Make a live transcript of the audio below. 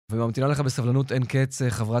וממתינה לך בסבלנות אין קץ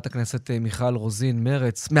חברת הכנסת מיכל רוזין,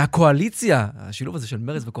 מרץ, מהקואליציה. השילוב הזה של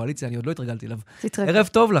מרץ וקואליציה, אני עוד לא התרגלתי אליו. ערב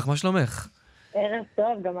טוב לך, מה שלומך? ערב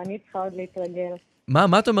טוב, גם אני צריכה עוד להתרגל.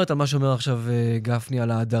 מה את אומרת על מה שאומר עכשיו גפני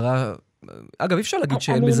על ההדרה? אגב, אי אפשר להגיד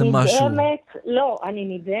שאין בזה משהו.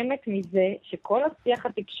 אני נדהמת מזה שכל השיח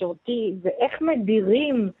התקשורתי זה איך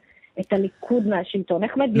מדירים את הליכוד מהשלטון,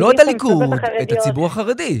 איך מדירים לא את הליכוד, את הציבור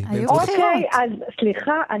החרדי. אוקיי, אז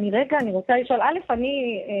סליחה, אני רוצה לשאול, א',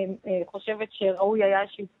 אני חושבת שראוי היה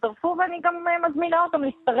שיצטרפו, ואני גם מזמינה אותם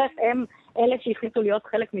להצטרף, הם אלה שהחליטו להיות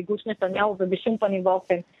חלק מגוש נתניהו, ובשום פנים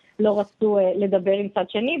ואופן לא רצו לדבר עם צד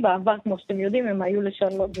שני, בעבר, כמו שאתם יודעים, הם היו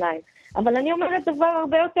לשון אוזניים. אבל אני אומרת דבר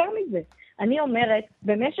הרבה יותר מזה. אני אומרת,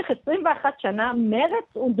 במשך 21 שנה, מרץ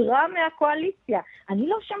הודרה מהקואליציה. אני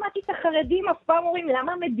לא שמעתי את החרדים אף פעם אומרים,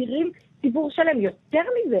 למה מדירים ציבור שלם? יותר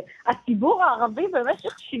מזה, הציבור הערבי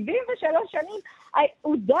במשך 73 שנים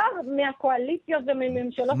הודר מהקואליציות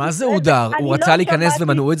ומממשלות. מה זה הודר? הוא רצה להיכנס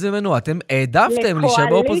ומנעו את זה ממנו? אתם העדפתם להישאר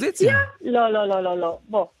באופוזיציה? לא.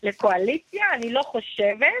 בוא, לקואליציה אני לא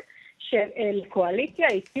חושבת שלקואליציה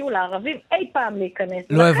הציעו לערבים אי פעם להיכנס.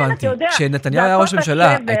 לא הבנתי. כשנתניהו היה ראש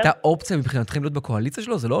ממשלה, הייתה אופציה מבחינתכם להיות בקואליציה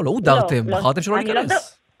שלו? זה לא הודרתם, בחרתם שלא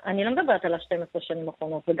להיכנס. אני לא מדברת על ה-12 שנים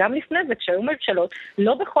האחרונות, וגם לפני זה, כשהיו ממשלות,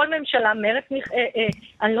 לא בכל ממשלה מרץ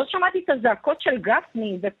אני לא שמעתי את הזעקות של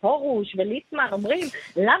גפני ופורוש וליצמן, אומרים,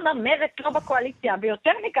 למה מרץ לא בקואליציה?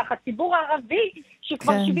 ויותר מכך, הציבור הערבי,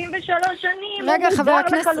 שכבר 73 שנים, רגע,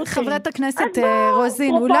 חברת הכנסת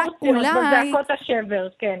רוזין,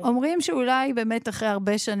 אומרים שאולי באמת אחרי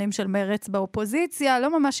הרבה שנים של מרץ באופוזיציה,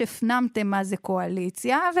 לא ממש הפנמתם מה זה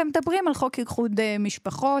קואליציה, ומדברים על חוק איחוד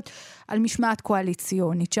משפחות, על משמעת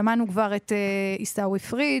קואליציונית. שמענו כבר את עיסאווי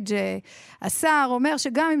פריג', השר, אומר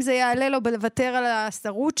שגם אם זה יעלה לו בלוותר על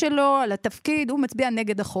השרות שלו, על התפקיד, הוא מצביע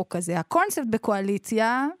נגד החוק הזה. הקונספט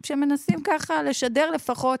בקואליציה, שמנסים ככה לשדר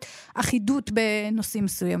לפחות אחידות בנושאים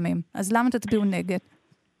מסוימים. אז למה תצביעו נגד?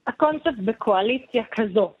 הקונספט בקואליציה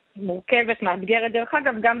כזו, מורכבת, מאתגרת, דרך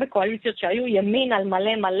אגב, גם בקואליציות שהיו ימין על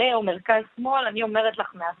מלא מלא או מרכז שמאל, אני אומרת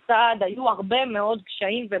לך מהצד, היו הרבה מאוד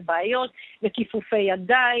קשיים ובעיות וכיפופי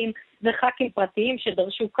ידיים, וח"כים פרטיים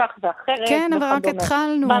שדרשו כך ואחרת. כן, אבל רק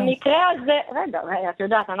התחלנו. במקרה הזה, רגע, את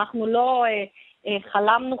יודעת, אנחנו לא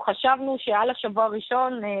חשבנו שעל השבוע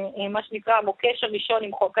הראשון, מה שנקרא המוקש הראשון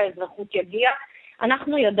עם חוק האזרחות יגיע,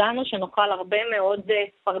 אנחנו ידענו שנוכל הרבה מאוד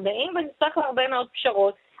צפרדעים ונצטרך הרבה מאוד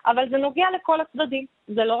פשרות, אבל זה נוגע לכל הצדדים,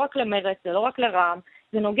 זה לא רק למרץ, זה לא רק לרע"מ,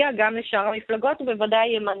 זה נוגע גם לשאר המפלגות ובוודאי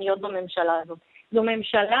ימניות בממשלה הזאת. זו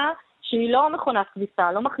ממשלה שהיא לא מכונת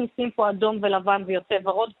כביסה, לא מכניסים פה אדום ולבן ויוצא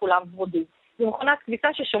ורוד, כולם ורודים. זו מכונת כביסה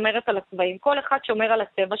ששומרת על הצבעים, כל אחד שומר על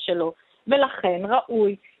הצבע שלו, ולכן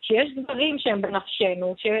ראוי שיש דברים שהם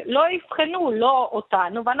בנפשנו, שלא יבחנו לא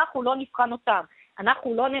אותנו, ואנחנו לא נבחן אותם.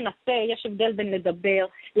 אנחנו לא ננסה, יש הבדל בין לדבר,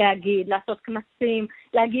 להגיד, לעשות כנסים,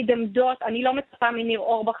 להגיד עמדות. אני לא מצפה מניר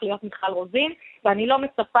אורבך להיות מיכל רוזין, ואני לא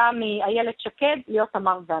מצפה מאיילת שקד להיות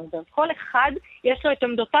תמר זנדברג. כל אחד יש לו את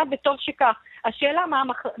עמדותיו וטוב שכך. השאלה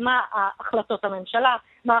מה החלטות הממשלה,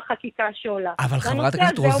 מה החקיקה שעולה. אבל חברת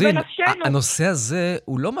הכנסת רוזין, הנושא הזה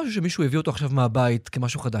הוא לא משהו שמישהו הביא אותו עכשיו מהבית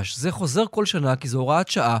כמשהו חדש. זה חוזר כל שנה כי זו הוראת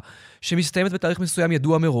שעה שמסתיימת בתאריך מסוים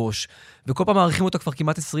ידוע מראש, וכל פעם מעריכים אותה כבר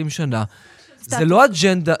כמעט 20 שנה. זה לא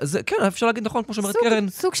אג'נדה, כן, אפשר להגיד נכון, כמו שאומרת קרן.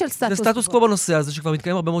 סוג של סטטוס. זה סטטוס קוו בנושא הזה שכבר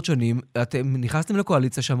מתקיים הרבה מאוד שנים. אתם נכנסתם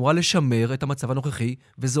לקואליציה שאמורה לשמר את המצב הנוכחי,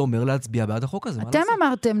 וזה אומר להצביע בעד החוק הזה. אתם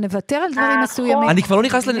אמרתם, נוותר על דברים מסוימים. אני כבר לא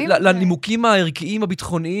נכנס לנימוקים הערכיים,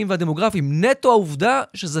 הביטחוניים והדמוגרפיים. נטו העובדה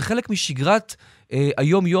שזה חלק משגרת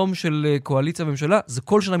היום-יום של קואליציה וממשלה, זה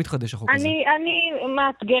כל שנה מתחדש החוק הזה. אני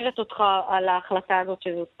מאתגרת אותך על ההחלטה הזאת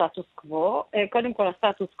שזה סטטוס קוו. קודם כל,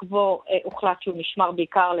 הסטטוס קוו הוחלט שהוא נשמר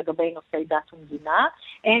בעיקר לגבי נושאי דת ומדינה.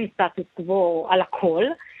 אין סטטוס קוו על הכל,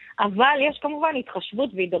 אבל יש כמובן התחשבות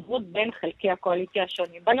והידברות בין חלקי הקואליציה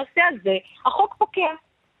השונים. בנושא הזה, החוק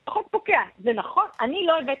פוקע. זה נכון, אני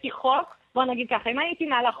לא הבאתי חוק, בוא נגיד ככה, אם הייתי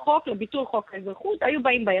מעל החוק לביטול חוק האזרחות, היו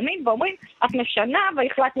באים בימין ואומרים, את משנה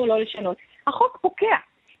והחלטנו לא לשנות. החוק פוקע.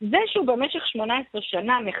 זה שהוא במשך 18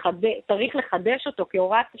 שנה צריך לחדש אותו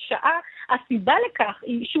כהוראת שעה, הסיבה לכך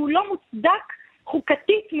היא שהוא לא מוצדק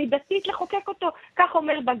חוקתית, מידתית לחוקק אותו. כך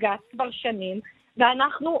אומר בג"ץ כבר שנים,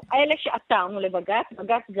 ואנחנו אלה שעתרנו לבג"ץ,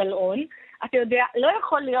 בג"ץ גלאון. אתה יודע, לא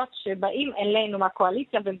יכול להיות שבאים אלינו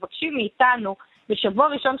מהקואליציה ומבקשים מאיתנו בשבוע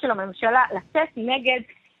ראשון של הממשלה לצאת נגד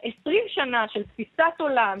 20 שנה של תפיסת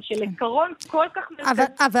עולם, של עקרון כל כך מרכזי.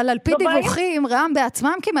 אבל על פי דיווחים, רע"מ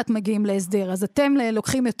בעצמם כמעט מגיעים להסדר, אז אתם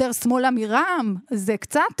לוקחים יותר שמאלה מרע"מ, זה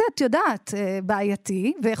קצת, את יודעת,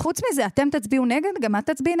 בעייתי, וחוץ מזה, אתם תצביעו נגד? גם את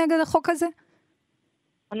תצביעי נגד החוק הזה?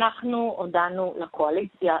 אנחנו הודענו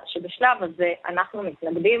לקואליציה שבשלב הזה אנחנו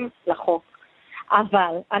מתנגדים לחוק.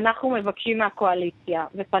 אבל אנחנו מבקשים מהקואליציה,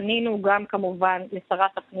 ופנינו גם כמובן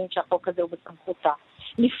לשרת הפנים שהחוק הזה הוא בסמכותה,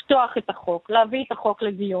 לפתוח את החוק, להביא את החוק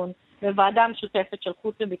לדיון בוועדה המשותפת של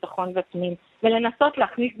חוץ וביטחון ופנים, ולנסות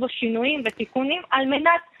להכניס בו שינויים ותיקונים על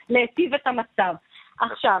מנת להיטיב את המצב.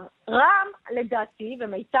 עכשיו, רע"מ לדעתי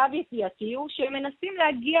ומיטב ידיעתי הוא שהם מנסים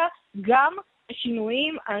להגיע גם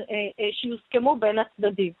שינויים שיוסכמו בין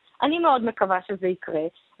הצדדים. אני מאוד מקווה שזה יקרה.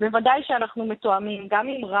 בוודאי שאנחנו מתואמים, גם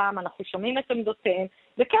עם רע"מ, אנחנו שומעים את עמדותיהם,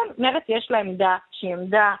 וכן, מרצ יש לה עמדה שהיא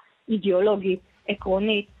עמדה אידיאולוגית,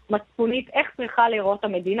 עקרונית, מצפונית, איך צריכה לראות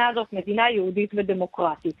המדינה הזאת, מדינה יהודית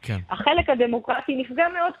ודמוקרטית. כן. החלק הדמוקרטי נפגע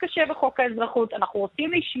מאוד קשה בחוק האזרחות, אנחנו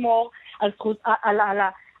רוצים לשמור על זכות,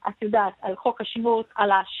 את יודעת, על חוק השבות,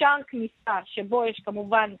 על השער כניסה, שבו יש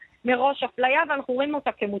כמובן מראש אפליה, ואנחנו רואים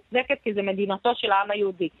אותה כמוצדקת, כי זה מדינתו של העם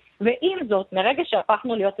היהודי. ועם זאת, מרגע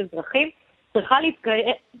שהפכנו להיות אזרחים,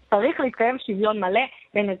 צריך להתקיים שוויון מלא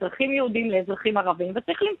בין אזרחים יהודים לאזרחים ערבים,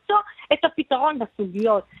 וצריך למצוא את הפתרון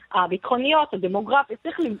בסוגיות הביטחוניות, הדמוגרפיות,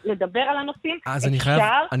 צריך לדבר על הנושאים. אז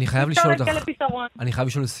אני חייב לשאול אותך, אני חייב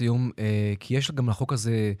לשאול לסיום, כי יש גם לחוק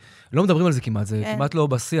הזה, לא מדברים על זה כמעט, זה כמעט לא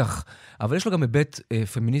בשיח, אבל יש לו גם היבט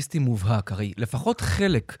פמיניסטי מובהק, הרי לפחות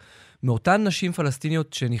חלק מאותן נשים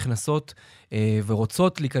פלסטיניות שנכנסות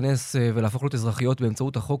ורוצות להיכנס ולהפוך להיות אזרחיות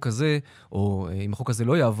באמצעות החוק הזה, או אם החוק הזה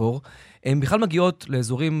לא יעבור, הן בכלל מגיעות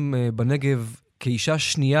לאזורים בנגב כאישה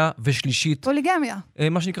שנייה ושלישית. פוליגמיה.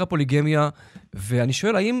 מה שנקרא פוליגמיה, ואני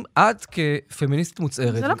שואל, האם את כפמיניסטית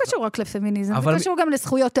מוצערת... זה לא קשור רק לפמיניזם, זה קשור גם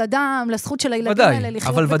לזכויות אדם, לזכות של הילדים האלה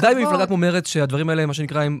לחיות אבל בכבוד. ודאי במפלגה כמו מרצ, שהדברים האלה, מה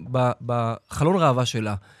שנקרא, הם בחלון ראווה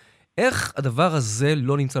שלה. איך הדבר הזה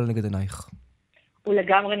לא נמצא לנגד עינייך? הוא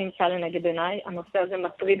לגמרי נמצא לנגד עיניי, הנושא הזה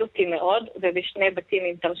מטריד אותי מאוד, ובשני בתים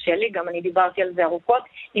אם תרשה לי, גם אני דיברתי על זה ארוכות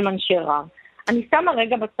עם אנשי רע"מ. אני שמה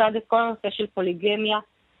רגע בצד את כל הנושא של פוליגמיה,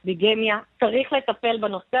 ביגמיה, צריך לטפל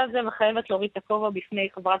בנושא הזה, וחייבת להוריד את הכובע בפני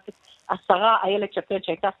חברת השרה איילת שקד,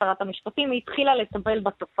 שהייתה שרת המשפטים, היא התחילה לטפל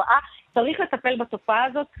בתופעה, צריך לטפל בתופעה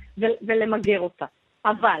הזאת ולמגר אותה.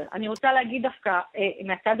 אבל אני רוצה להגיד דווקא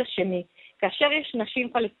מהצד השני, כאשר יש נשים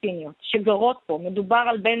פלסטיניות שגרות פה, מדובר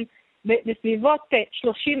על בין בסביבות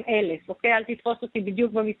 30,000, אוקיי? אל תתפוס אותי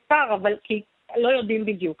בדיוק במספר, אבל כי לא יודעים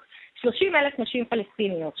בדיוק. 30,000 נשים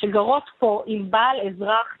פלסטיניות שגרות פה עם בעל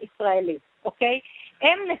אזרח ישראלי, אוקיי?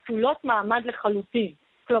 הן נטולות מעמד לחלוטין.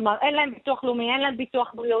 כלומר, אין להם ביטוח לאומי, אין להם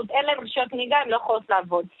ביטוח בריאות, אין להם רישיון נהיגה, הן לא יכולות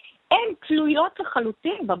לעבוד. הן תלויות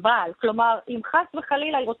לחלוטין בבעל. כלומר, אם חס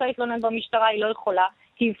וחלילה היא רוצה להתלונן במשטרה, היא לא יכולה,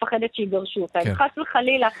 כי היא מפחדת שיגרשו אותה. אם חס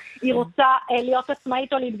וחלילה היא רוצה להיות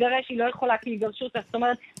עצמאית או להתגרש, היא לא יכולה כי יגרשו אותה. זאת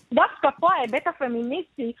אומרת, דווקא פה ההיבט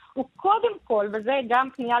הפמיניסטי הוא קודם כל, וזה גם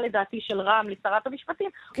פנייה לדעתי של רע"מ לשרת המשפטים,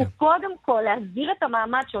 הוא קודם כל להסדיר את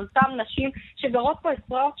המעמד של אותם נשים שגרות פה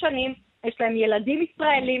עשרות שנים, יש להם ילדים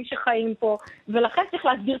ישראלים שחיים פה, ולכן צריך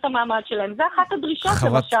להסדיר את המעמד שלהם. זה אחת הדרישות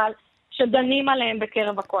למשל, שדנים עליהם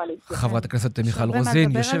בקרב הקואליציה. חברת הכנסת מיכל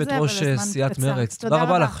רוזין, יושבת ראש סיעת מרצ. תודה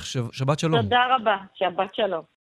רבה לך, שבת שלום. תודה רבה, שבת שלום.